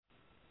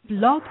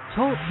Blog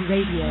Talk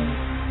Radio.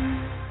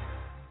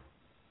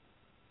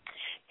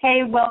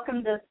 Hey,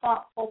 welcome to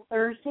Thoughtful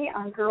Thursday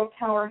on Girl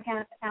Power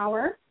Half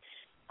Hour.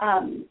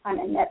 I'm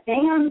Annette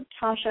Bingham.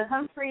 Toshia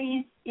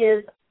Humphreys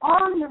is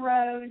on the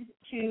road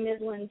to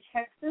Midland,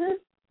 Texas.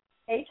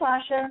 Hey,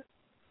 Toshia.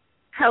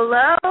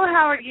 Hello,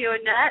 how are you,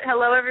 Annette?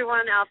 Hello,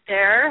 everyone out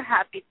there.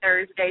 Happy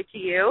Thursday to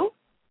you.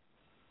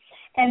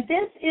 And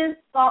this is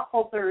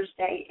Thoughtful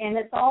Thursday, and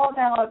it's all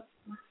about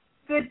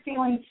good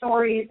feeling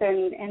stories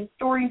and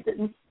stories that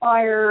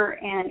inspire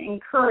and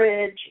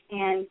encourage.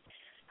 And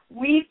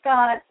we've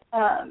got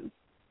a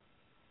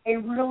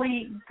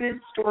really good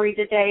story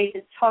today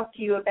to talk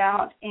to you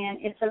about, and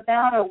it's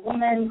about a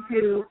woman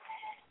who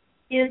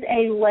is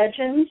a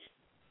legend.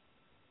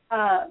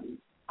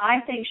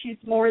 I think she's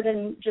more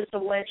than just a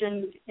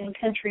legend in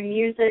country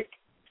music.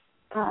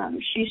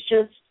 She's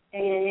just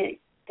an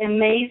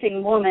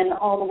amazing woman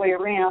all the way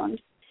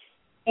around.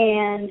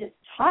 And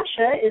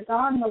Toshia is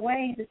on the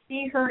way to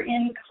see her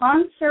in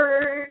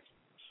concert.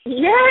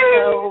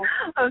 Yay!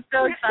 I'm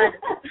so excited.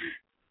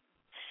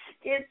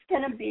 It's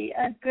going to be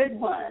a good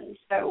one.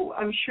 So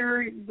I'm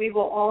sure we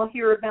will all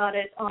hear about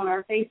it on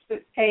our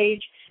Facebook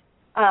page.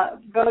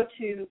 Go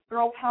to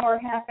Girl Power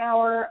Half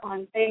Hour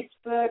on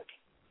Facebook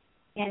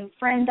and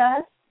friend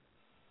us,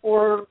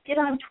 or get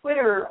on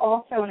Twitter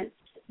also, and it's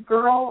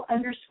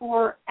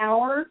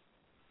girl_hour.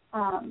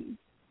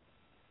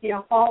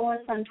 Follow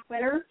us on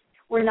Twitter.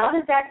 We're not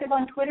as active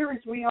on Twitter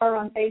as we are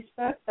on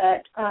Facebook,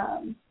 but,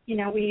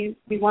 we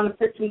want to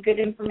put some good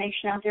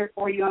information out there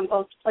for you on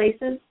both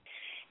places.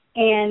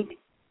 And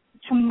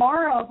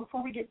tomorrow,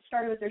 before we get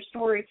started with our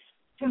story,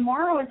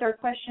 tomorrow is our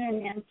question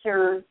and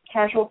answer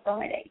Casual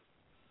Friday.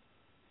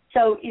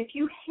 So if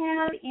you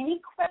have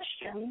any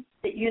questions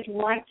that you'd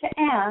like to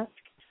ask,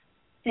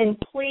 then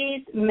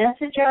please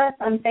message us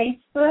on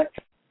Facebook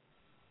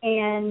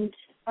and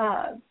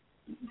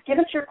give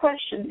us your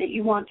question that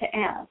you want to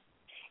ask,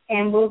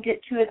 and we'll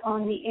get to it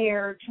on the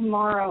air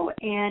tomorrow.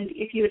 And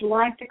if you would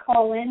like to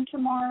call in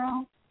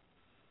tomorrow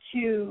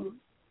to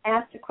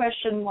ask the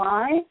question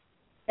live,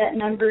 that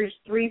number is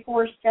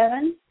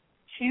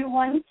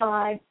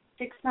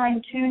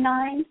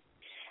 347-215-6929.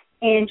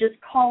 And just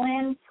call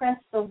in, press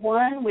the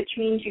 1, which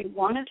means you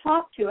want to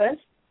talk to us,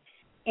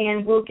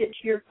 and we'll get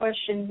to your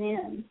question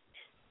then.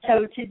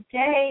 So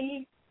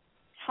today,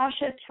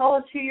 Toshia, tell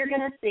us who you're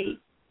going to see.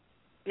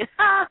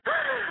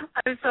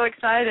 I'm so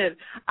excited.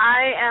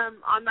 I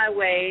am on my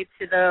way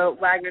to the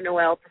Wagner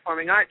Noel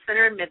Performing Arts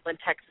Center in Midland,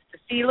 Texas, to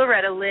see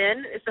Loretta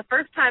Lynn. It's the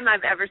first time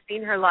I've ever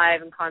seen her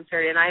live in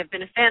concert, and I have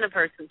been a fan of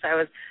hers since I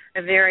was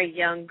a very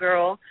young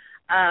girl.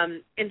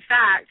 In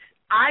fact,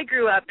 I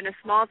grew up in a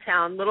small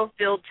town,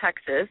 Littlefield,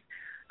 Texas,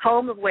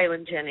 home of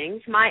Waylon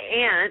Jennings. My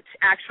aunt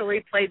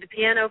actually played the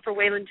piano for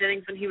Waylon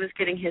Jennings when he was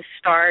getting his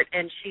start,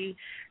 and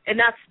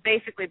that's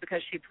basically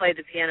because she played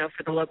the piano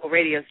for the local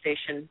radio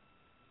station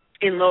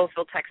in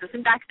Littlefield, Texas.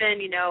 And back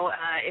then,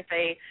 if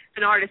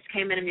an artist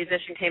came in, a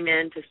musician came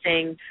in to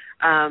sing,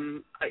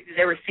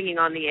 they were singing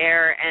on the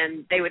air,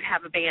 and they would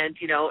have a band,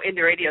 in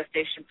the radio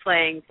station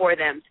playing for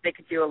them so they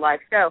could do a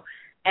live show.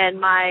 And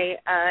my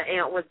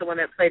aunt was the one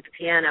that played the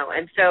piano.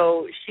 And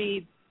so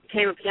she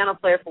became a piano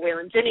player for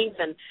Waylon Jennings,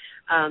 and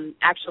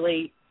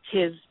actually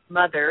his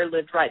mother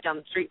lived right down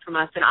the street from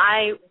us. And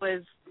I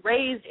was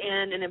raised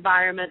in an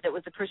environment that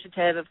was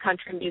appreciative of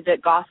country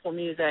music, gospel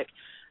music,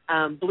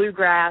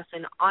 bluegrass,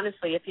 and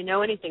honestly, if you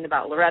know anything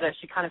about Loretta,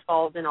 she kind of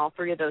falls in all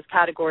three of those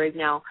categories.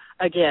 Now,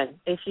 again,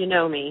 if you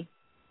know me,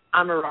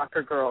 I'm a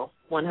rocker girl,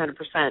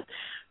 100%.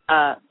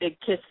 Big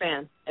Kiss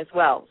fan as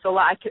well. So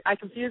I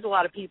confuse a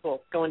lot of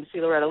people going to see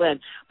Loretta Lynn.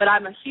 But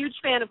I'm a huge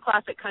fan of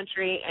classic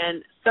country,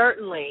 and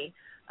certainly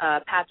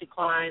Patsy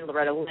Cline,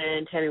 Loretta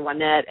Lynn, Tammy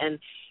Wynette. And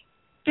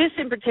this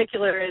in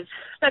particular is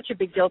such a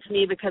big deal to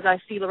me because I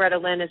see Loretta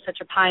Lynn as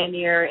such a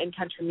pioneer in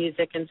country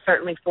music and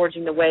certainly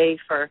forging the way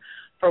for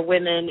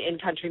women in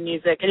country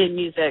music and in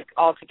music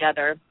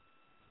altogether.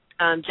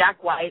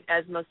 Jack White,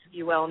 as most of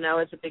you well know,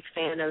 is a big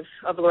fan of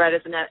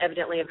Loretta's and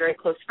evidently a very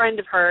close friend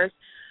of hers.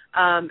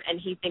 And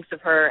he thinks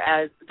of her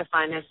as the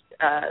finest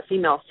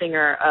female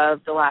singer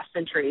of the last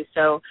century.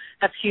 So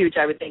that's huge,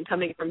 I would think,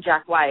 coming from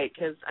Jack White,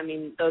 because,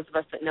 those of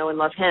us that know and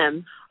love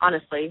him,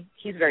 honestly,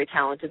 he's very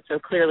talented. So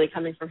clearly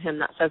coming from him,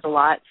 that says a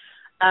lot.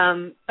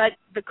 But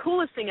the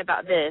coolest thing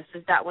about this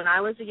is that when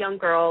I was a young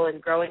girl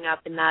and growing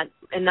up in that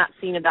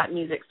scene, of that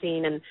music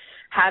scene, and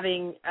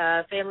having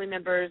family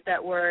members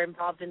that were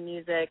involved in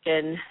music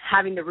and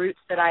having the roots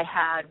that I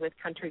had with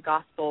country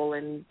gospel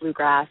and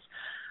bluegrass,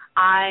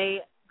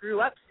 I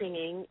grew up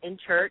singing in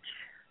church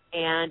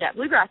and at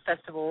bluegrass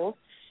festivals,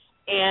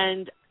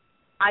 and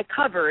I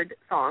covered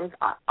songs,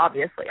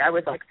 obviously. I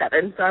was like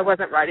 7, so I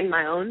wasn't writing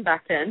my own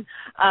back then.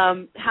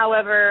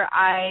 However,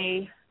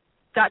 I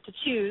got to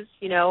choose,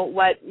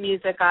 what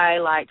music I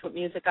liked, what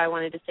music I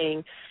wanted to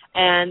sing,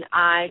 and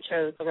I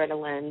chose Loretta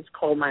Lynn's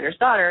Coal Miner's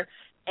Daughter,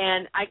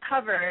 and I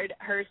covered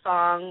her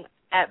song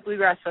at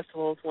bluegrass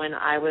festivals when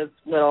I was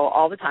little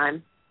all the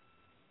time.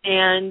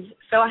 And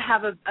so I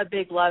have a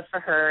big love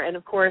for her, and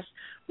of course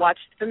watched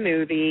the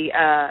movie,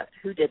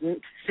 who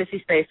didn't,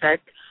 Sissy Spacek,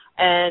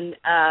 and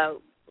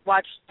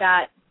watched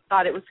that.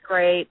 Thought it was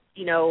great.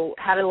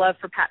 Had a love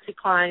for Patsy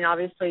Cline.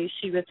 Obviously,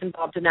 she was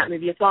involved in that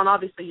movie as well, and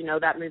obviously,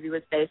 that movie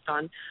was based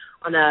on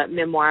a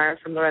memoir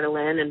from Loretta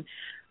Lynn,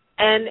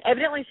 and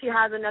evidently she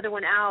has another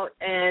one out,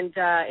 and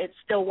it's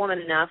Still Woman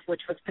Enough,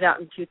 which was put out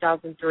in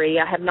 2003.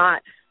 I have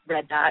not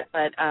read that,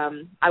 but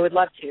I would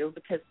love to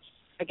because,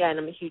 again,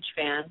 I'm a huge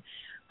fan.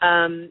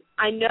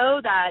 I know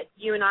that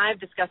you and I have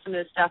discussed some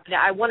of this stuff, but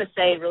I want to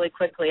say really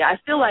quickly, I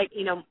feel like,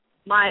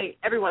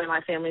 everyone in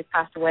my family has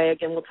passed away.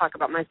 Again, we'll talk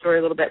about my story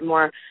a little bit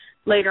more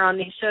later on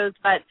these shows,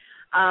 but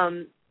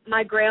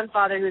my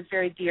grandfather, who is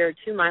very dear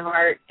to my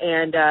heart,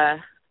 and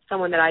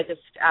someone that I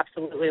just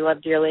absolutely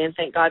love dearly, and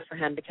thank God for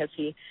him because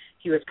he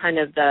was kind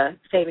of the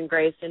saving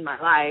grace in my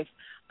life.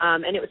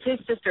 And it was his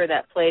sister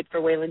that played for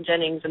Waylon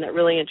Jennings, and that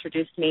really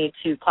introduced me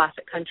to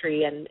classic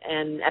country and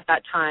at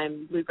that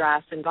time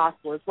bluegrass and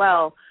gospel as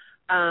well.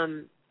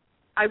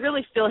 I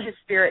really feel his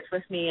spirits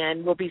with me,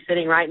 and will be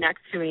sitting right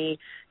next to me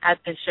at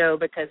the show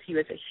because he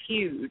was a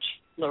huge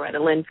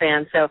Loretta Lynn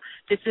fan. So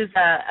this is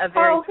a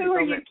very who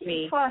are you with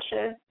me.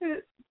 Toshia? Who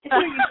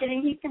are you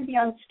kidding? He's going to be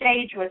on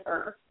stage with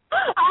her.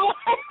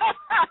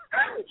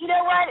 You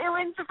know what? It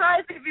wouldn't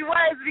surprise me if he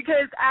was,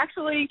 because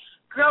actually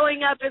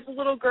growing up as a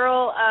little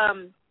girl,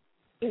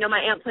 my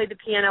aunt played the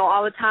piano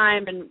all the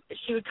time, and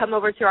she would come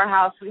over to our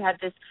house. We had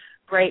this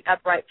great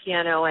upright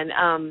piano, and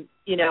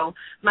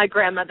my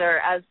grandmother,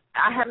 as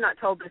I have not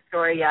told this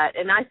story yet,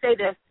 and I say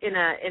this in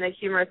a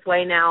humorous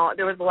way now.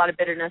 There was a lot of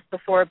bitterness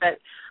before, but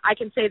I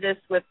can say this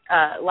with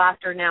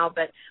laughter now.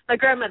 But my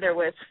grandmother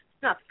was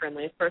not the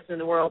friendliest person in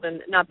the world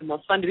and not the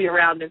most fun to be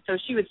around, and so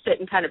she would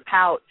sit and kind of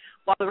pout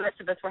while the rest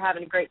of us were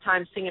having a great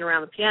time singing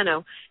around the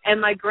piano.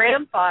 And my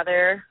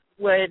grandfather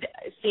would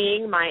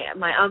sing,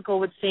 my uncle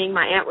would sing,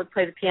 my aunt would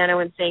play the piano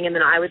and sing, and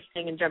then I would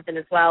sing and jump in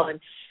as well.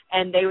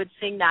 And they would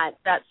sing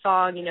that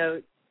song,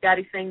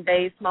 Daddy sang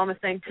bass, Mama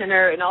sang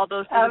tenor, and all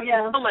those things. Oh, yeah.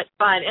 It was so much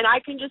fun. And I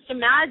can just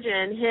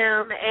imagine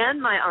him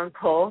and my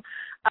uncle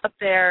up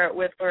there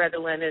with Loretta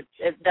Lynn.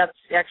 That's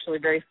actually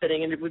very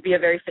fitting, and it would be a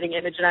very fitting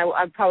image. And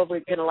I'm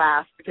probably going to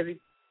laugh because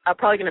I'm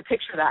probably going to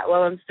picture that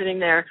while I'm sitting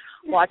there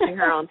watching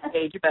her on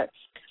stage. But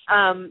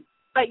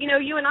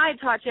you and I had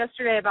talked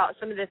yesterday about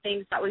some of the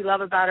things that we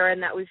love about her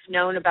and that we've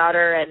known about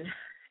her,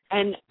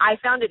 and I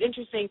found it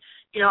interesting.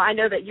 I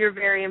know that you're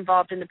very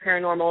involved in the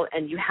paranormal,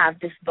 and you have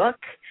this book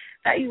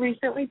that you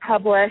recently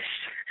published.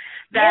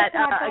 That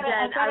yes,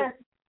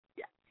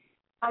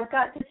 I've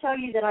got to tell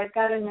you that I've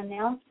got an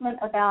announcement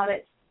about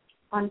it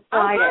on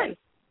Friday.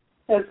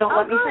 So don't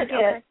let me forget.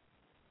 Okay.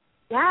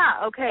 Yeah,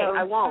 okay, So,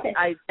 I won't. okay.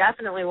 I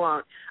definitely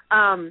won't.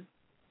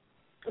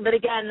 But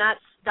again,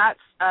 that's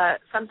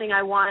something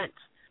I want,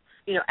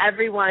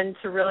 everyone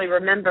to really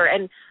remember.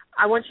 And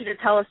I want you to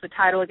tell us the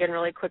title again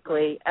really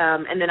quickly.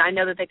 And then I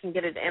know that they can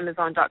get it at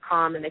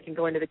Amazon.com, and they can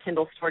go into the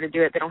Kindle store to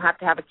do it. They don't have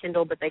to have a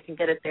Kindle, but they can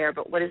get it there.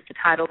 But what is the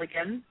title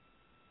again?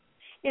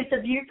 It's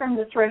A View from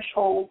the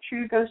Threshold,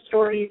 True Ghost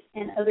Stories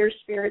and Other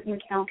Spirit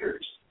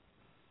Encounters.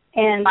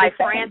 And by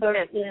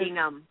Frances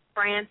Bingham.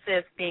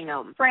 Frances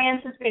Bingham.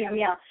 Frances Bingham,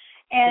 yeah.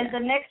 And the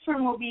next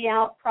one will be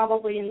out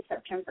probably in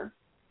September.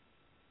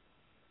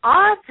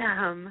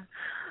 Awesome.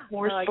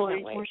 More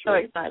stories. So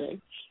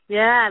exciting.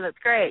 Yeah, that's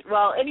great.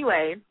 Well,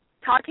 anyway,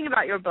 talking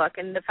about your book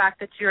and the fact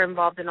that you're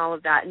involved in all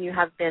of that, and you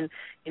have been,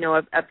 a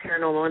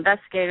paranormal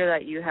investigator,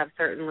 that you have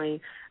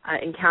certainly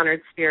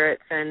encountered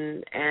spirits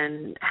and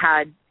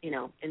had,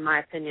 in my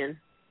opinion,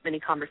 many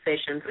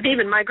conversations with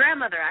even my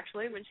grandmother,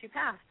 actually, when she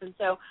passed. And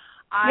so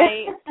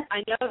I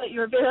know that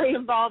you're very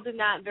involved in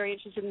that and very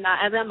interested in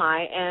that, as am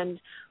I. And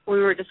we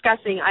were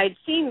discussing, I'd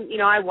seen,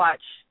 I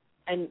watch,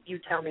 and you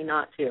tell me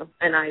not to,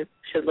 and I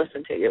should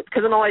listen to you,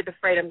 because I'm always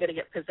afraid I'm going to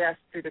get possessed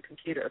through the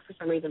computer for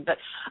some reason. But,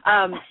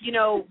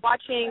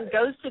 watching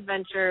Ghost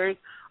Adventures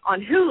on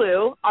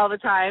Hulu all the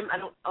time. I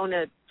don't own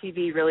a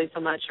TV really so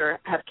much or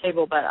have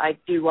cable, but I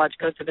do watch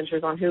Ghost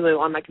Adventures on Hulu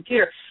on my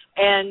computer.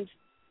 And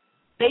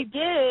they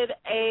did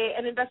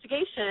an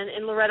investigation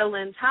in Loretta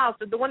Lynn's house,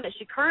 the one that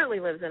she currently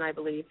lives in, I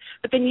believe.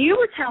 But then you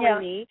were telling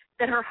me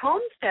that her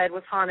homestead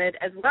was haunted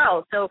as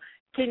well. So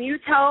can you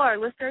tell our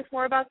listeners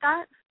more about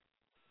that?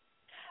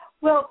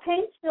 Well,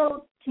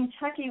 Paintsville,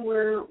 Kentucky,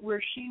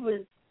 where she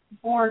was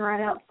born,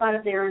 right outside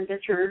of there in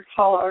Visitors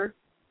Holler,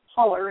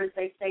 as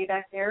they say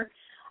back there,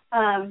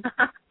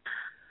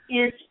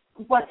 is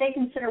what they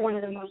consider one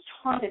of the most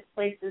haunted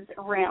places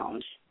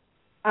around.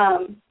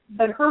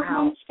 But her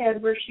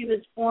homestead, where she was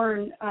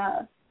born,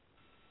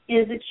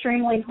 is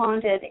extremely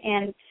haunted,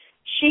 and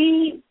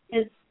she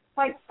is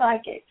quite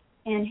psychic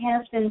and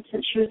has been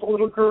since she was a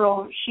little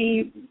girl.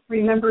 She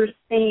remembers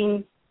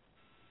seeing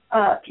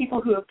people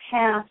who have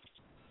passed,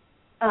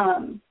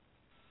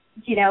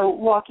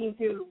 walking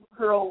through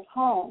her old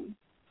home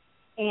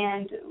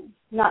and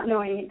not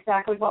knowing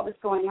exactly what was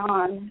going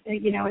on.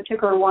 It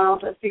took her a while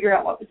to figure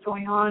out what was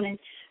going on, and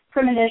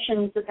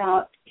premonitions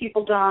about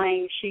people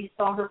dying. She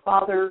saw her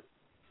father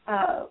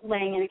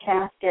laying in a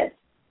casket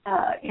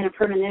in a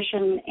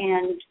premonition,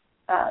 and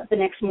the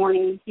next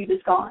morning he was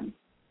gone.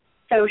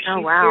 So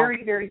she's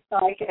very, very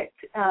psychic,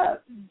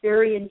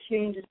 very in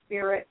tune to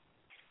spirit,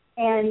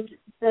 And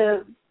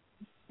the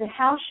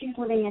house she's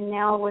living in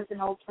now was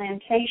an old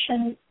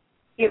plantation.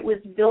 It was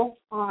built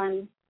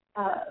on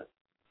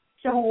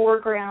Civil War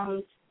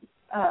grounds.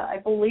 I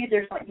believe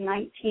there's like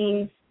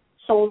 19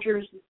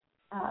 soldiers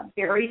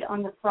buried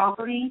on the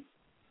property.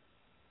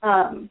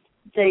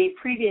 The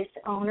previous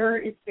owner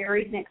is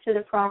buried next to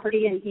the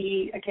property, and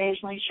he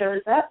occasionally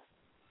shows up.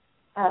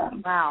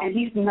 Wow. And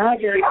he's not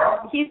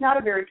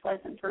a very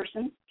pleasant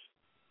person.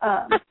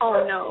 Oh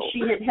no.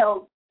 She had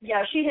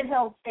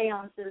held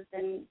seances,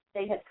 and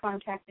they had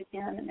contacted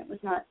him, and it was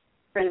not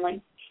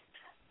friendly.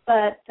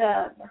 But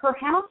her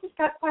house has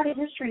got quite a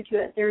history to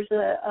it. There's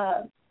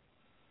a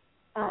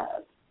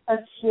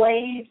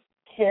slave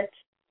pit,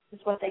 is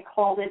what they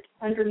called it,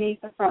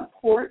 underneath the front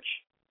porch,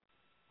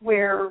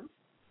 where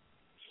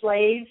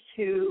slaves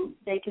who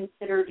they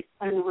considered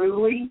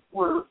unruly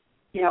were,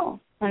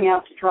 hung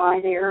out to dry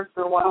there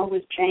for a while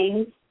with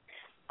chains.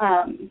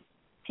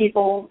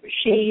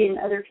 She and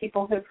other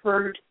people have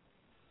heard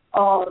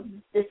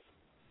this,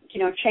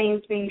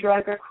 chains being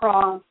dragged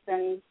across,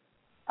 and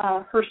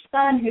her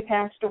son, who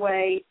passed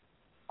away,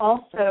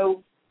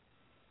 also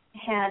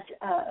had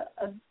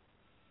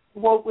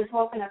was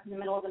woken up in the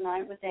middle of the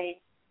night with a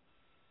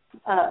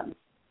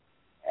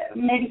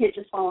maybe he had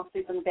just fallen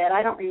asleep in the bed.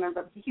 I don't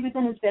remember. He was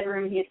in his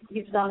bedroom. He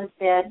was on his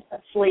bed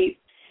asleep,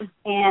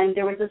 and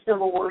there was a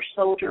Civil War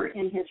soldier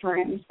in his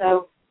room.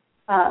 So,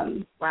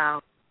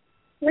 wow,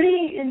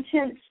 pretty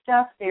intense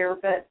stuff there.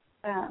 But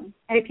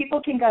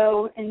people can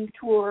go and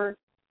tour.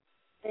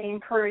 They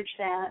encourage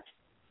that,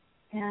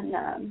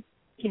 and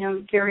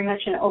very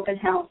much an open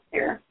house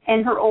there.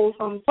 And her old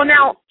home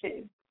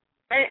too.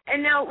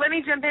 And now let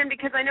me jump in,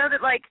 because I know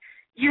that,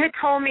 you had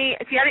told me,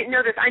 see, I didn't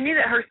know this. I knew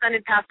that her son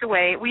had passed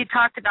away. We had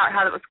talked about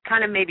how that was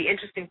kind of maybe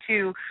interesting,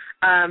 too.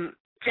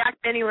 Jack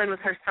Bennylin was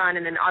her son,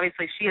 and then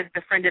obviously she has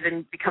befriended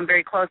and become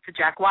very close to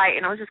Jack White.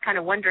 And I was just kind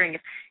of wondering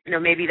if,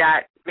 maybe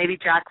Jack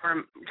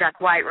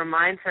White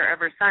reminds her of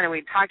her son, and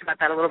we talked about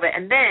that a little bit.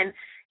 And then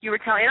you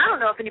were telling, and I don't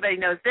know if anybody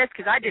knows this,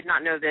 because I did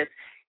not know this.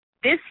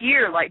 This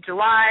year,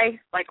 July,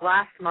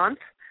 last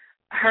month,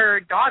 her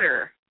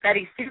daughter,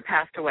 Betty Sue,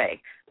 passed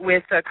away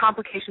with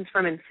complications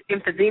from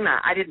emphysema.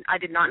 I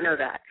did not know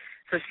that.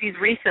 So she's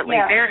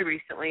very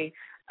recently,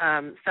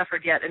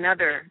 suffered yet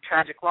another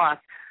tragic loss,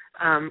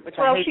 which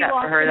I hate that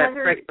for her. That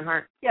breaks my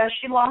heart. Yeah,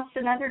 she lost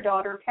another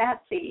daughter,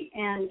 Patsy,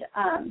 and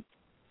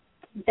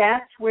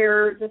that's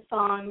where the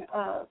song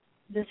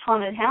 "This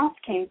Haunted House"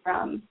 came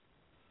from.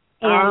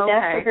 And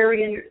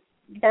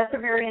that's a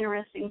very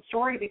interesting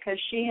story, because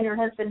she and her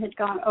husband had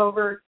gone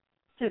over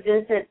to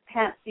visit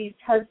Patsy's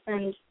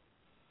husband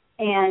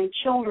and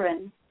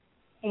children,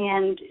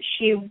 and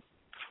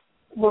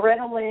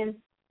Loretta Lynn,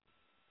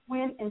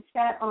 went and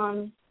sat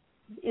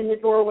in the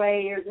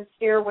doorway or the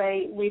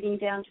stairway leading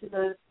down to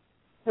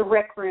the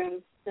rec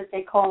room that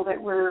they called it,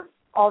 where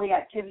all the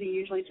activity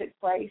usually took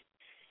place.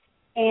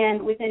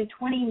 And within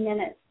 20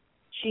 minutes,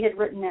 she had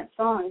written that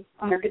song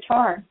on her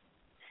guitar,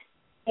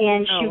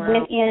 and she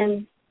went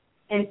in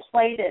and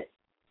played it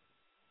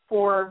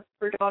for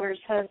her daughter's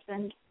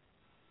husband,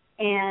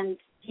 and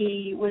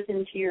he was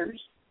in tears.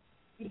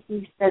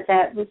 He said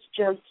that was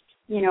just,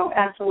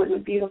 absolutely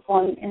beautiful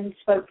and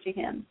spoke to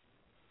him.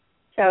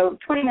 So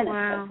 20 minutes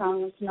that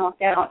song was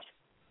knocked out.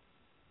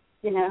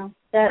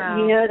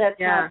 That's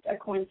not a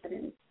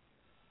coincidence.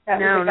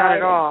 No, not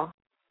at all.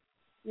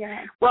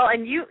 Yeah. Well,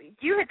 and you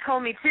had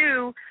told me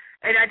too,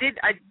 and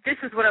this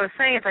is what I was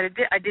saying,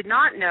 I did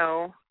not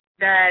know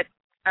that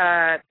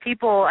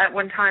people at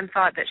one time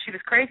thought that she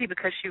was crazy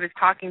because she was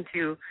talking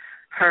to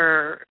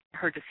her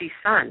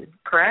deceased son,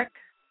 correct?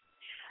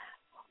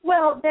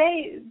 Well,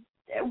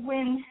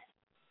 when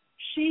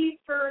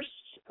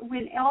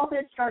all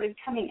this started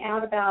coming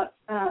out about,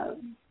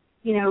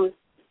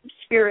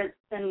 spirits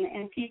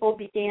and people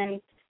began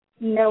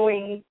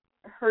knowing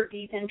her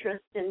deep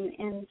interest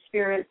in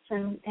spirits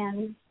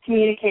and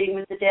communicating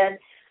with the dead,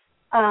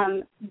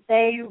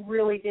 they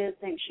really did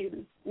think she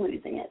was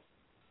losing it.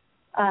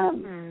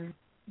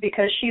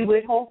 Because she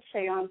would hold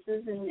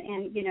seances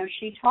and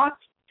she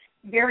talked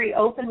very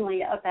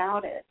openly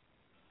about it.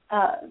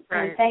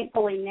 And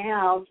thankfully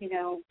now,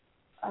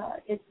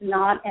 it's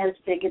not as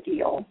big a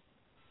deal.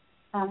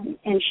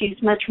 And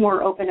she's much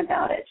more open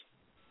about it,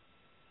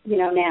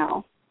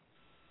 now.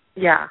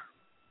 Yeah.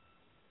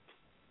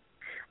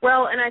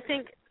 Well, and I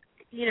think,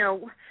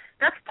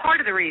 that's part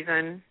of the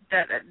reason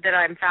that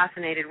I'm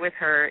fascinated with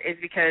her, is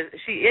because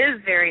she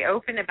is very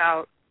open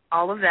about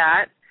all of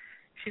that.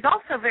 She's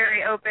also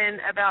very open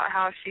about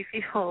how she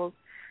feels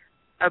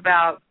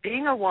about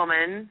being a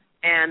woman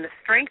and the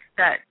strength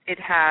that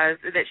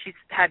she's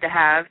had to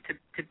have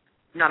to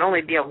not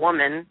only be a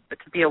woman, but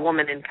to be a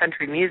woman in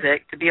country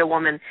music, to be a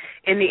woman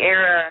in the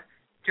era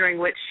during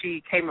which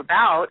she came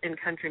about in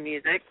country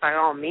music, by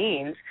all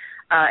means.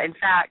 In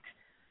fact,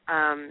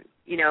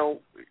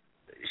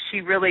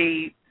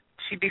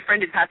 she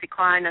befriended Patsy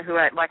Cline, who,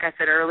 like I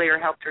said earlier,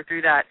 helped her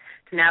through that,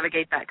 to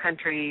navigate that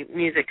country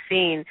music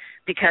scene,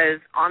 because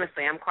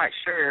honestly, I'm quite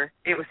sure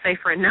it was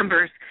safer in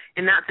numbers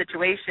in that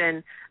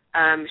situation.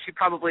 she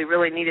probably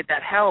really needed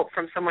that help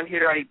from someone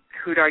who'd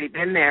already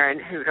been there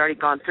and who'd already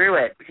gone through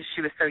it because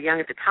she was so young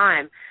at the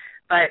time.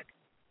 But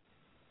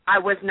I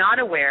was not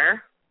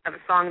aware of a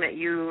song that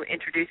you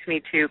introduced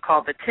me to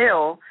called The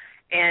Till.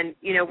 And,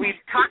 you know, we've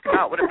talked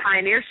about what a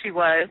pioneer she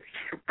was,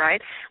 right?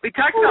 We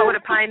talked about what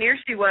a pioneer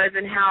she was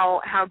and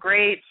how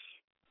great,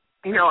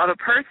 you know, of a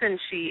person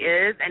she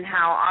is and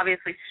how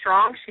obviously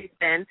strong she's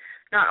been,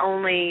 not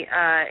only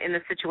in the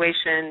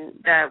situation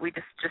that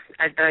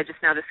I just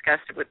now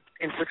discussed with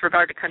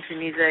regard to country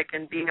music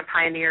and being a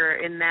pioneer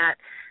in that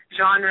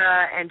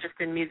genre and just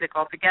in music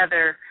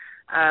altogether.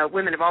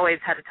 Women have always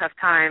had a tough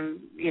time,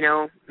 you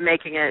know,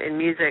 making it in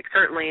music,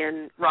 certainly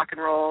in rock and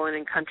roll and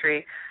in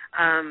country.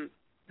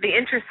 The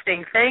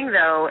interesting thing,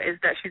 though, is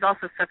that she's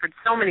also suffered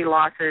so many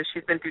losses.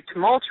 She's been through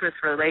tumultuous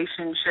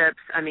relationships.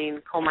 I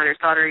mean, Coal Miner's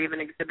Daughter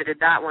even exhibited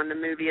that one, the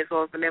movie as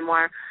well as the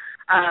memoir.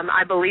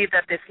 I believe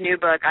that this new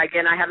book,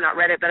 again, I have not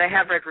read it, but I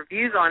have read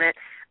reviews on it,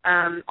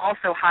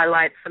 also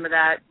highlights some of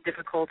that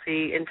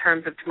difficulty in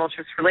terms of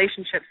tumultuous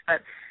relationships.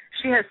 But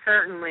she has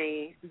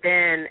certainly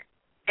been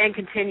and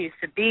continues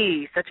to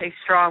be such a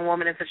strong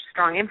woman and such a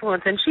strong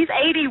influence. And she's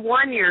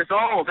 81 years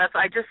old.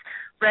 I just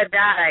read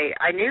that.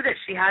 I knew that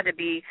she had to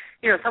be,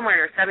 you know, somewhere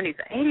in her 70s,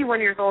 81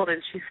 years old,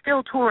 and she's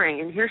still touring.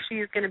 And here she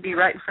is going to be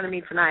right in front of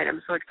me tonight.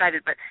 I'm so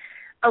excited. But,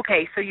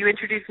 okay, so you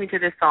introduced me to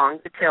this song,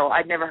 The Till.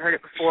 I'd never heard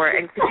it before.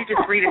 And could you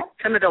just read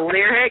some of the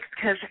lyrics?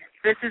 Because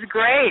this is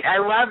great. I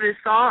love this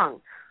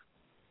song.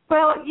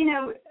 Well, you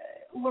know,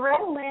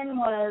 Loretta Lynn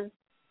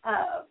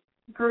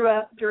grew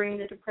up during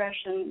the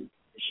Depression.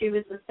 She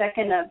was the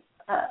second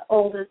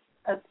oldest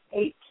of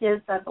 8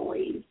 kids, I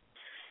believe.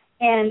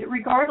 And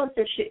regardless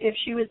if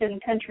she was in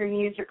country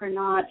music or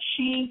not,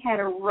 she had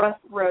a rough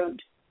road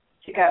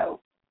to go,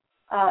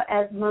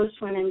 as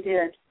most women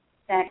did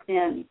back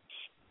then.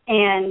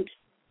 And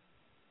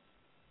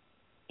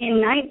in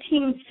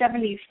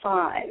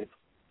 1975,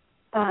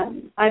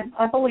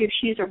 I believe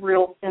she's a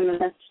real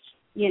feminist,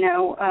 you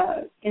know,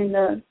 in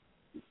the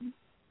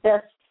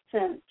best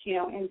sense, you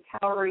know,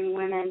 empowering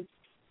women.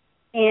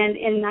 And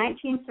in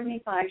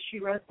 1975, she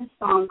wrote this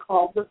song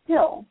called The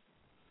Pill.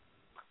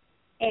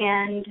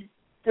 And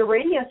the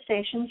radio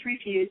stations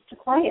refused to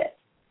play it.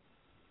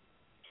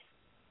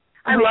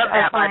 I love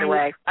that, by the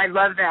way. I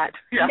love that.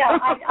 Yeah,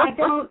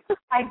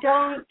 I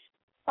don't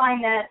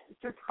find that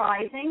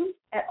surprising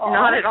at all.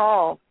 Not at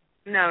all.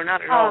 No,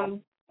 not at all.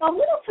 A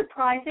little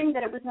surprising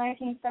that it was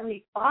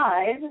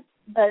 1975,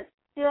 but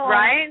still.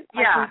 Right?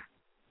 Yeah.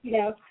 You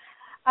know,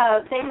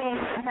 they may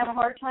have a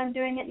hard time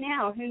doing it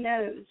now. Who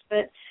knows?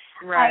 But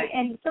right.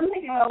 And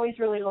something I always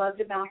really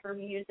loved about her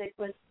music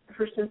was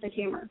her sense of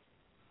humor.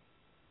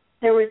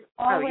 There was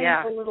always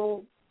a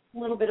little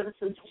bit of a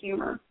sense of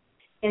humor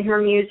in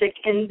her music,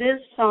 and this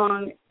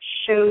song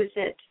shows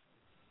it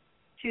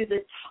to the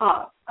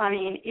top. I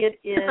mean, it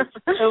is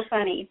so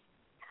funny.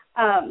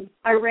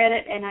 I read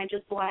it and I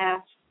just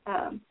laughed.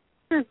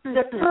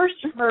 The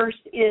first verse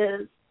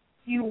is,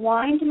 "You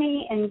wined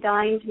me and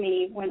dined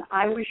me when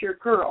I was your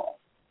girl.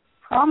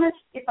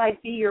 Promised if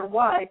I'd be your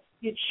wife,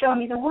 you'd show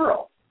me the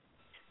world.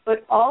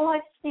 But all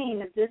I've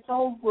seen of this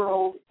old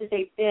world is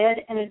a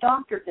bed and a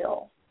doctor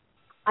bill.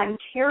 I'm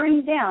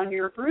tearing down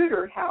your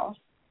brooder house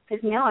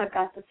because now I've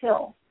got the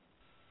pill."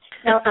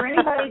 Now, for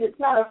anybody that's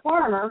not a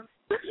farmer,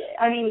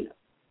 I mean,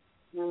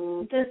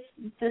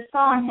 this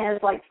song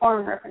has like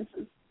farm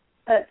references.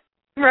 But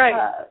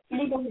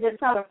anybody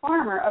that's not a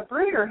farmer, a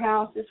brooder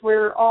house is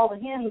where all the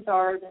hens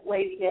are that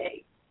lay the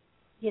eggs,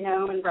 you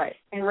know,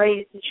 and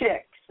raise the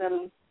chicks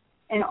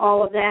and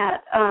all of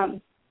that.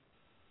 And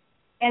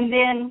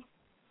then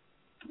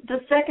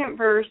the second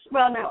verse,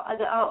 well, no,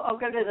 I'll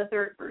go to the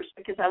third verse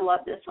because I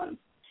love this one.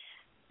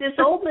 "This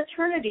old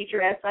maternity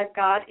dress I've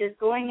got is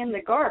going in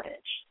the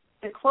garbage.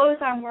 The clothes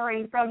I'm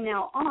wearing from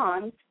now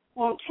on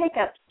won't take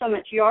up so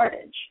much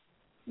yardage.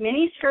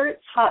 Mini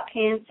skirts, hot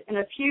pants, and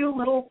a few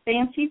little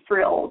fancy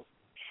frills.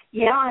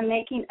 Yeah, I'm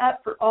making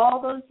up for all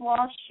those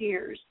lost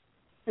years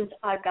since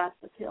I've got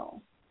the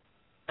pill."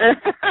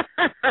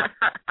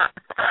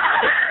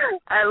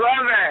 I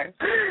love her.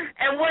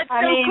 And what's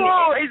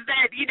cool is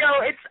that, you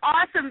know, it's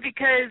awesome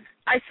because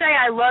I say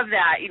I love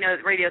that, you know,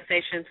 radio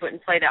stations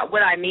wouldn't play that.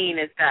 What I mean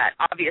is that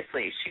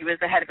obviously she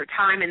was ahead of her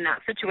time in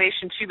that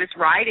situation. She was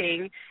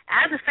writing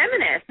as a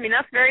feminist. I mean,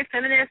 that's very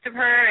feminist of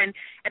her, and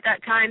at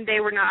that time they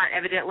were not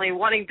evidently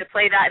wanting to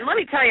play that. And let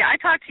me tell you, I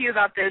talked to you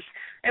about this,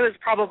 it was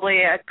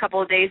probably a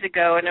couple of days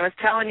ago, and I was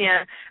telling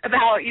you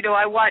about, you know,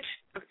 I watched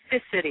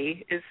Fifth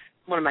City is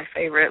one of my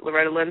favorite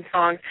Loretta Lynn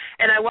songs,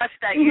 and I watched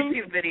that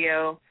YouTube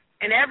video,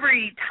 and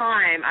every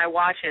time I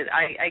watch it,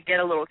 I get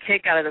a little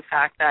kick out of the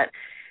fact that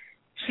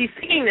she's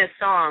singing this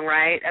song,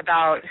 right,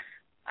 about,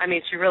 I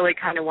mean, she really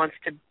kind of wants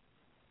to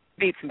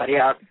beat somebody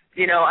up,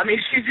 you know, I mean,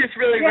 she's just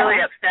really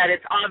upset.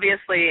 It's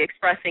obviously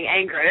expressing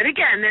anger, and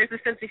again, there's a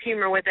sense of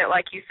humor with it,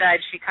 like you said,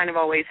 she kind of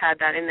always had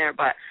that in there,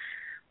 but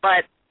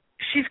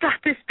she's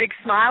got this big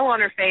smile on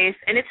her face,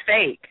 and it's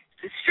fake.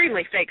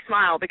 Extremely fake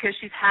smile because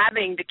she's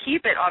having to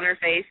keep it on her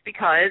face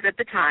because at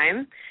the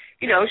time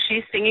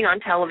she's singing on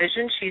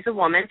television. She's a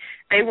woman.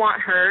 They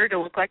want her to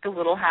look like a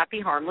little happy,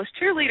 harmless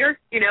cheerleader,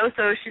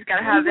 so she's got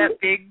to have that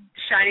big,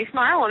 shiny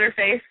smile on her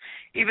face,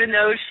 even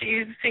though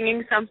she's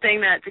singing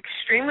something that's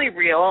extremely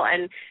real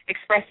and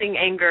expressing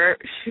anger.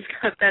 She's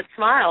got that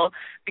smile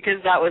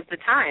because that was the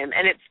time.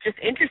 And it's just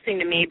interesting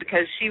to me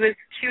because she was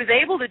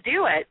able to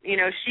do it.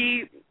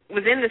 She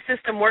was in the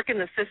system, working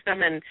the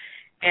system, and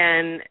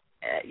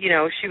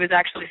she was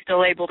actually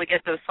still able to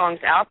get those songs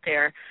out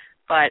there.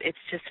 But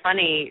it's just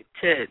funny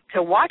to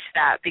watch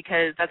that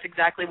because that's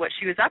exactly what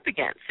she was up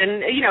against.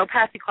 And,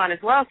 Patsy Cline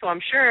as well, so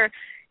I'm sure,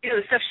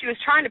 the stuff she was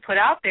trying to put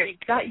out there, you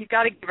got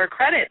to give her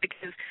credit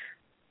because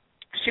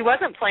she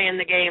wasn't playing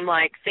the game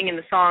like singing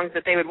the songs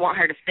that they would want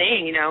her to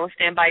sing,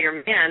 Stand By Your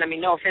Man. I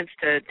mean, no offense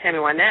to Tammy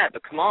Wynette,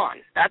 but come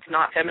on, that's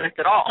not feminist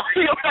at all.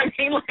 You know what I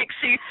mean? Like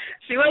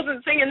she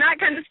wasn't singing that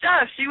kind of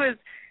stuff. She was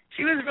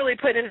really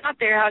putting it out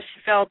there how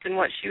she felt and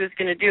what she was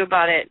going to do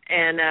about it,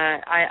 and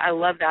I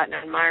love that and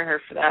I admire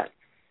her for that.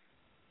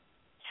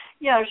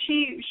 Yeah,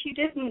 she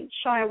didn't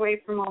shy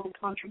away from all the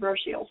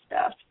controversial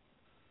stuff.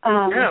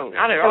 No,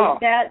 not at all.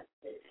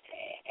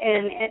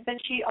 But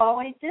she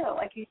always did,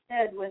 like you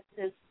said, with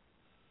this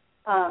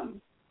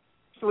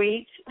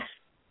sweet,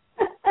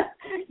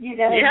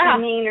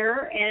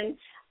 demeanor, and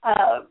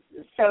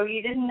so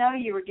you didn't know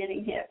you were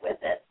getting hit with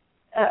it,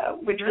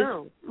 which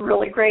was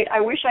really great. I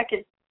wish I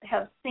could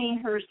have seen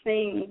her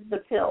sing The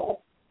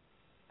Pill.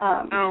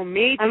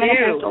 Me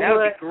too. That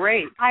would be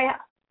great.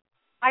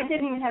 I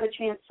didn't even have a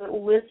chance to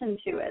listen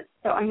to it,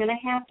 so I'm going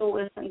to have to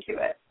listen to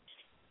it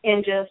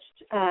and just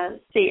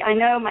see. I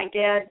know my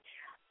dad,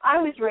 I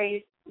was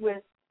raised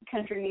with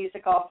country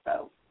music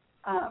also.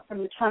 From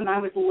the time I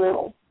was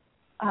little.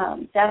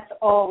 That's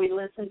all we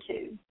listened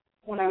to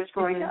when I was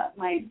growing up.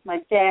 My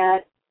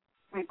dad,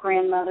 my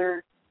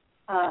grandmother,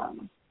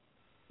 that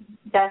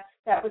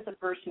was the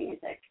first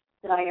music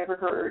that I ever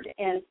heard.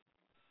 And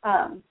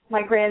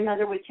my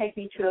grandmother would take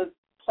me to a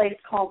place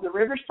called the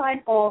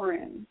Riverside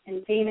Ballroom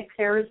in Phoenix,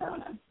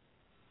 Arizona.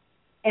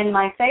 And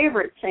my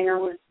favorite singer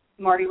was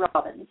Marty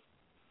Robbins.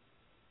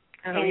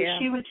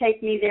 She would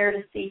take me there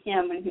to see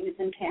him when he was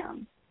in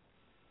town.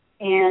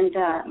 And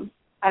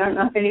I don't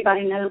know if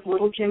anybody knows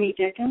Little Jimmy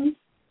Dickens.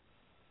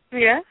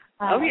 Yeah.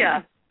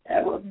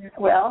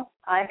 Well,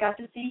 I got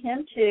to see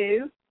him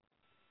too.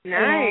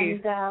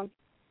 Nice. And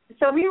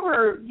so we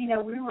were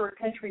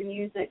country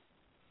music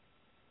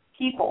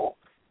people.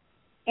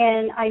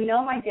 And I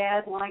know my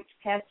dad liked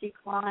Patsy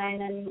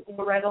Cline and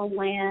Loretta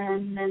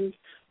Lynn and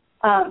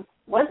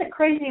wasn't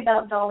crazy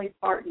about Dolly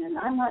Parton, and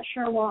I'm not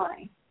sure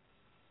why.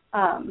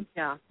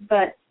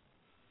 But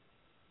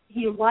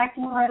he liked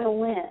Loretta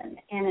Lynn,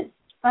 and it's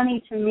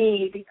funny to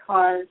me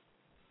because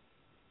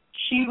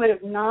she would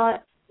have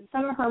not,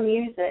 some of her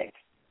music,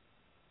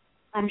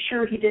 I'm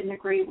sure he didn't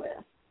agree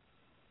with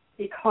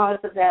because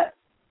of that,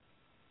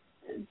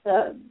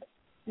 the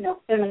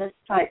feminist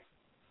type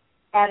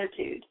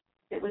attitude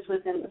that was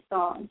within the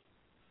song.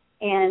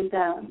 And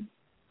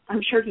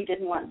I'm sure he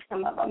didn't want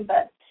some of them.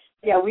 But,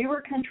 yeah, we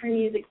were country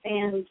music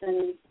fans,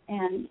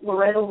 and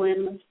Loretta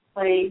Lynn was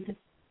played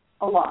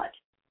a lot.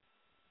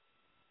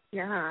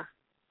 Yeah.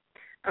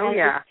 Oh,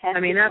 yeah. I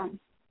mean, that's...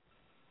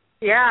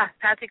 Yeah,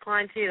 Patsy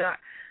Cline, too.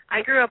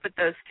 I grew up with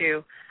those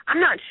two.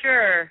 I'm not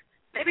sure.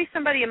 Maybe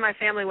somebody in my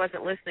family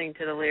wasn't listening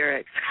to the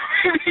lyrics.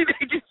 Maybe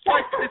they just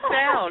liked the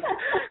sound.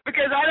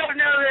 Because I don't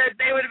know that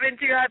they would have been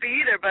too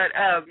happy either. But,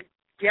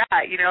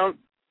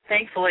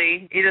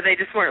 thankfully, either they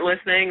just weren't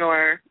listening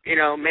or,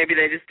 maybe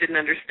they just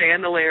didn't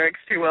understand the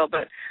lyrics too well.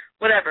 But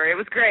whatever, it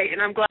was great.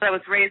 And I'm glad I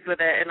was raised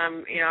with it. And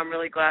I'm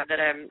really glad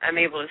that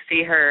I'm able to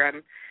see her.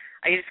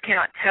 I just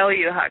cannot tell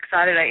you how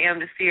excited I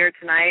am to see her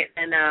tonight.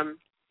 And, I'm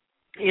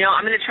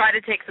going to try to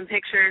take some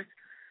pictures.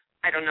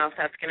 I don't know if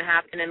that's going to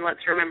happen, and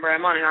let's remember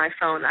I'm on an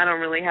iPhone. I don't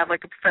really have,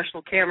 like, a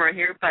professional camera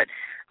here, but,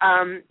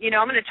 I'm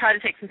going to try to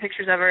take some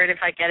pictures of her, and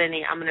if I get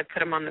any, I'm going to put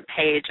them on the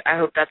page. I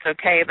hope that's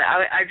okay, but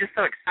I'm just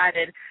so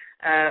excited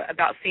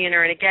about seeing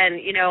her. And, again,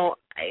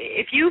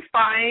 if you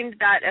find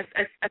that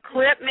a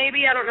clip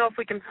maybe, I don't know if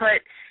we can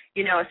put,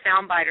 a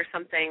soundbite or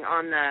something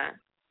on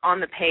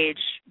the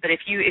page, but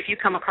if you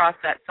come across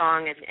that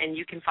song and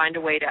you can find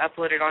a way to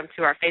upload it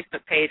onto our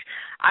Facebook page,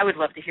 I would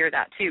love to hear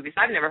that too,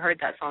 because I've never heard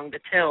that song, The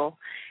Till.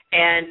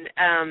 And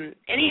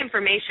any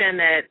information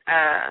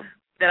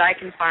that I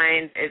can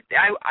find,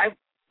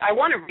 I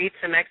want to read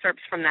some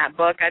excerpts from that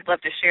book. I'd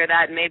love to share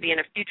that, and maybe in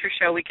a future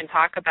show we can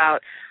talk about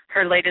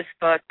her latest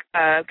book,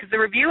 because the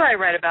review I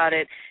read about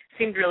it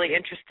seemed really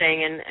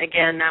interesting, and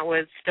again, that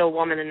was Still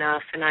Woman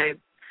Enough, and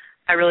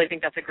I really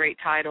think that's a great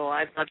title.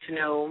 I'd love to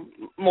know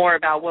more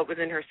about what was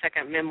in her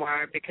second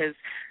memoir, because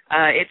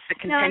it's the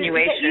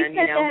continuation.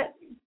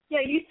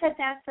 You said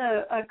that's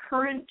a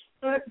current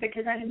book,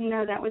 because I didn't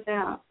know that was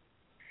out.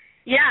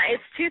 Yeah,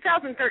 it's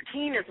 2013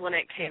 is when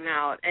it came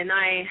out, and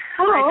I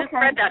just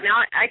read that. Now,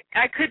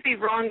 I could be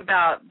wrong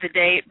about the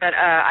date, but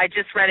I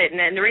just read it,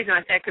 and the reason I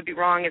say I could be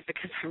wrong is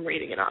because I'm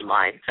reading it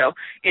online. So,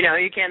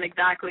 you can't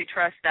exactly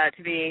trust that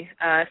to be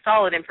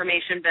solid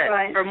information,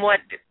 but from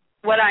what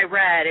I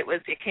read,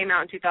 it came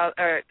out in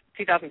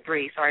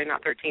 2003, sorry,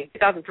 not 13,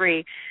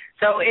 2003.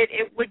 So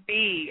it would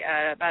be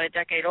about a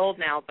decade old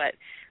now, but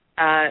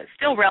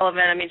still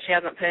relevant. I mean, she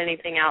hasn't put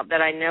anything out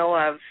that I know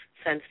of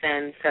since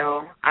then.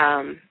 So,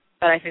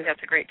 but I think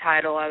that's a great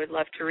title. I would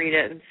love to read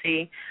it and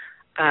see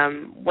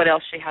what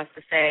else she has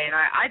to say. And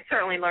I'd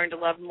certainly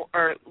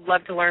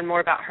love to learn more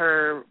about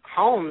her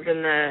homes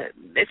and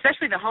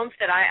especially the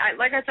homestead. I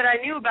like I said,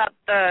 I knew about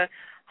the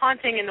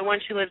haunting and the one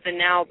she lives in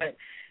now, but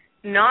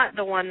not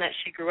the one that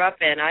she grew up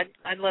in.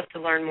 I'd love to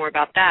learn more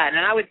about that.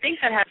 And I would think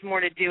that has more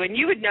to do, and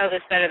you would know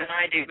this better than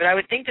I do, but I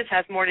would think this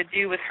has more to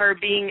do with her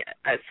being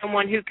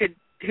someone who could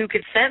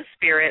sense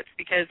spirits,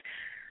 because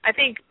I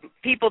think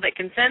people that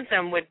can sense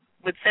them would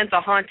sense a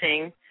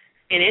haunting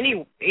in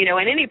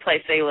any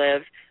place they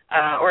live,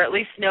 or at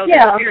least know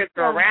that spirits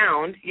are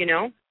around,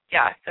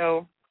 Yeah,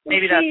 so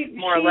maybe that's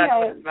more or less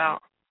what it's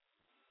about.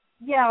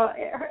 Yeah,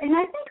 and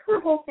I think her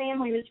whole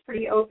family was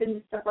pretty open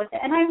to stuff like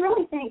that. And I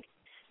really think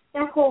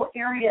that whole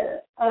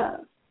area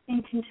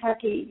in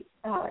Kentucky,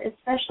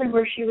 especially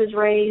where she was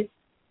raised,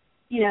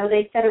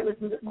 they said it was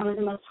one of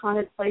the most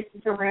haunted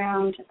places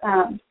around.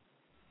 And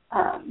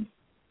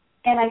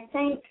I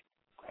think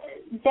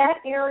that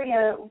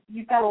area,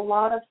 you've got a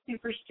lot of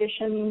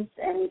superstitions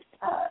and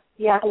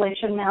the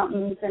Appalachian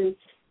Mountains and,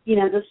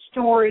 the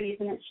stories,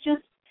 and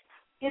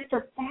it's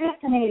a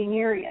fascinating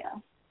area.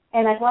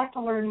 And I'd like to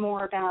learn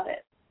more about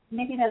it.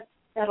 Maybe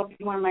that'll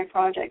be one of my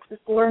projects, is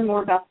to learn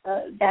more about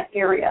that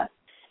area.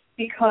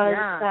 Because,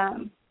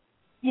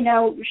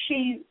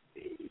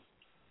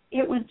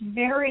 it was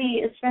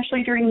very,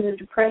 especially during the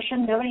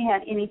Depression, nobody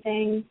had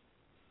anything.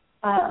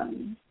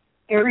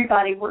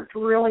 Everybody worked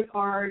really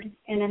hard,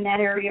 and in that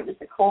area it was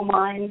the coal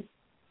mines.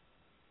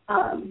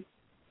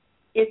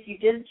 If you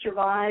did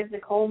survive the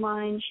coal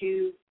mines,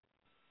 you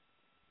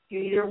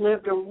either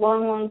lived a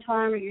long, long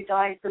time or you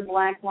died from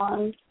black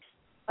lung.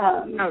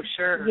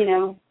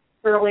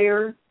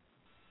 Earlier.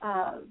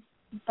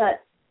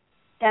 But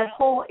that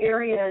whole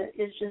area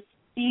is just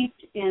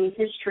steeped in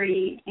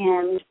history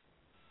and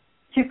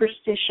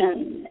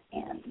superstition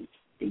and,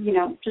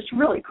 just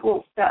really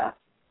cool stuff.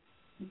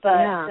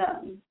 But,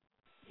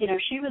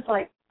 she was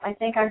like, I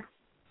think I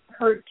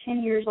heard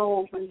 10 years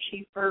old when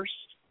she first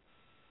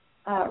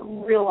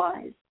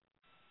realized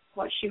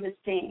what she was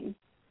seeing.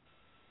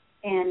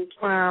 And,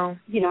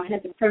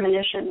 had the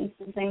premonitions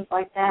and things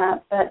like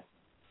that. But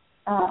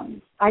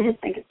I just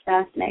think it's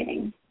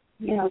fascinating,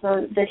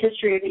 the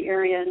history of the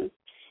area.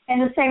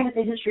 And the same with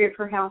the history of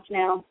her house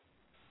now.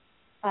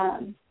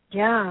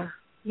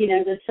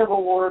 The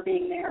Civil War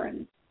being there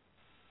and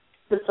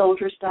the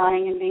soldiers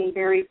dying and being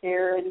buried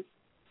there, and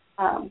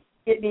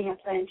it being a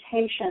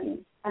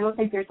plantation. I don't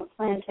think there's a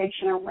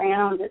plantation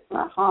around that's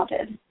not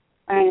haunted.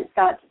 I mean, it's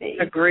got to be.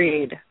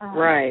 Agreed.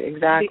 Right,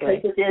 exactly.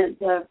 Because it is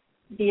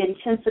the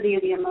intensity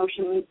of the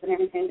emotions and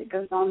everything that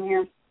goes on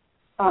there.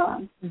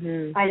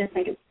 I just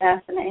think it's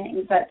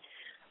fascinating. But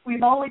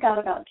we've only got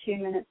about 2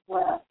 minutes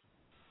left.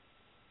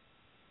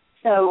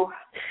 So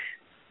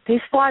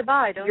these fly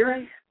by, don't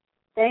they?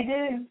 They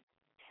do.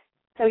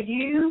 So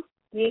you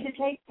need to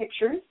take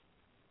pictures,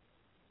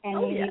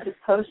 and you need to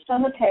post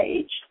on the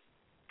page.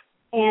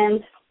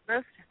 And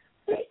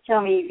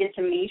tell me you get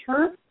to meet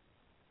her.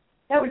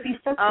 That would be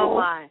so cool. Oh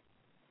my!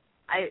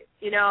 I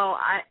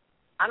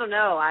don't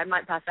know. I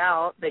might pass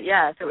out, but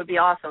yes, it would be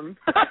awesome.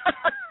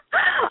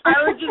 I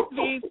would just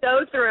be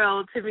so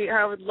thrilled to meet her.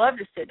 I would love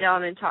to sit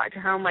down and talk to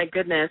her. Oh my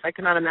goodness, I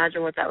cannot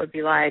imagine what that would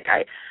be like.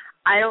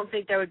 I don't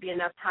think there would be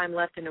enough time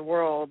left in the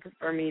world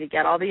for me to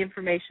get all the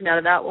information out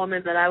of that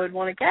woman that I would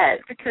want to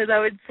get, because I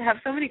would have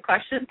so many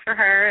questions for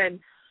her. And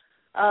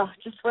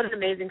just what an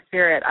amazing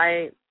spirit.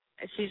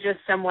 She's just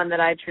someone that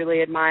I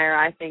truly admire.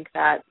 I think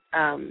that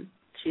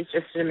she's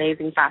just an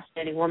amazing,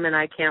 fascinating woman.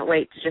 I can't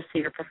wait to just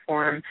see her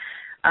perform.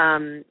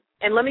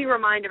 And let me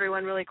remind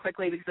everyone really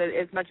quickly, because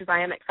as much as I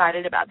am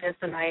excited about this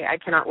and I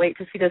cannot wait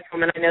to see this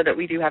woman, I know that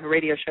we do have a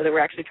radio show that we're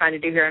actually trying to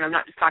do here, and I'm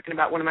not just talking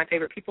about one of my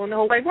favorite people in the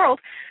whole wide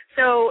world.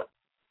 So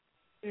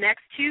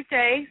next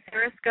Tuesday,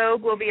 Sarah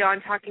Scobe will be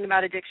on talking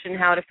about addiction,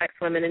 how it affects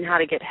women, and how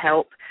to get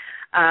help.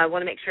 I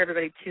want to make sure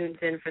everybody tunes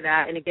in for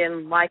that. And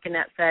again, like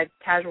Annette said,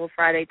 Casual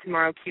Friday,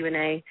 tomorrow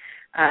Q&A.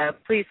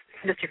 Please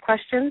send us your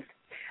questions.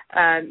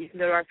 You can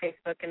go to our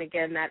Facebook, and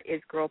again, that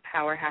is Girl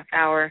Power Half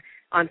Hour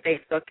on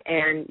Facebook,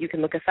 and you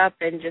can look us up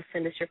and just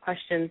send us your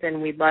questions, and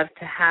we'd love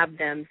to have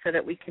them so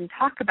that we can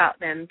talk about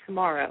them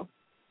tomorrow.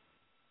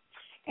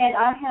 And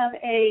I have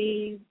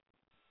a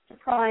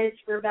surprise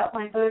about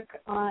my book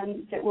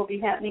that will be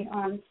happening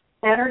on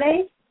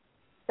Saturday.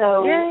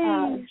 So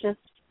just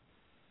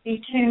be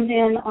tuned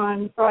in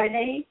on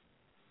Friday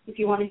if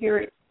you want to hear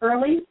it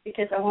early,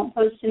 because I won't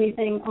post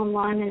anything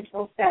online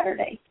until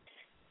Saturday.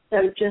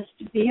 So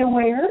just be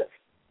aware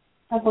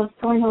of what's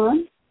going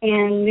on.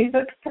 And new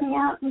books coming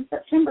out in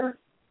September.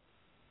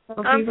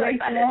 So be ready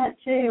for that,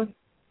 too.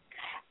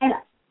 And,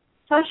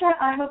 Toshia,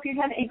 I hope you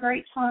have a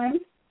great time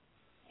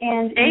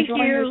and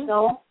enjoy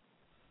yourself.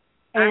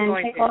 And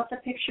take lots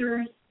of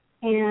pictures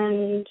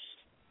and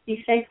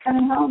be safe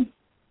coming home.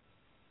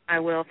 I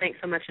will. Thanks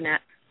so much, Annette.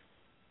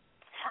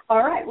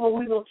 All right. Well,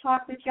 we will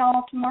talk with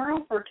y'all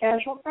tomorrow for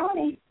Casual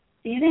Friday.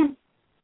 See you then.